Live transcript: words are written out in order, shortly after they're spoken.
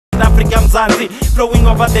Africa Mzansi, flowing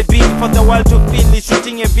over the beat for the world to feel.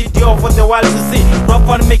 Shooting a video for the world to see. Ruff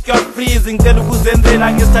Wan make you freezing. Telugu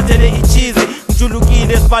zenzela ngestarted ichizi.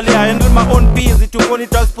 Mchulukile spale, I handle my own busy. To phony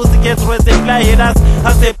dogs, pussycats, rest they fly haters.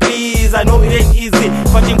 I say please, I know it ain't easy.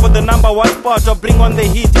 Fighting for the number one spot or bring on the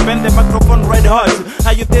heat. Bend the microphone red hot.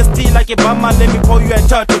 Are you thirsty like a bummer? Let me pour you a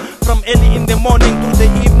touch. From early in the morning through the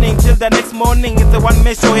evening till the next morning, it's a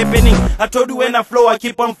one-man show happening. I told you when I flow, I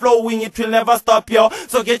keep on flowing, it will never stop, yo.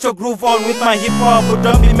 So get your groove on with my hip-hop, but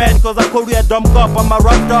don't be mad cause I call you a dumb cop. I'm a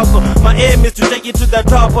rock dog, so my aim is to take it to the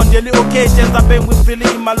top. On daily occasions, I bang with freely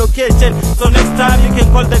in my location. So next time you can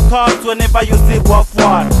call the cops whenever you see Ruff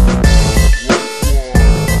Wan.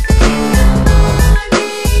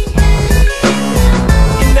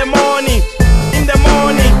 In the morning, in the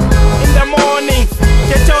morning, in the morning,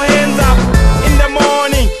 get your hands up. In the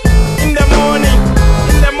morning, in the morning,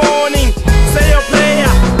 in the morning, say your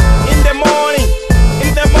prayer. In the morning, in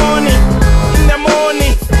the morning, in the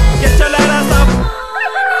morning, get your letters up.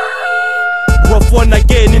 Ruff Wan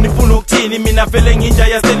again in the full of teeny, mina feeling inja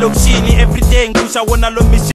ya selokshini. Every day ngusha wana lo mission.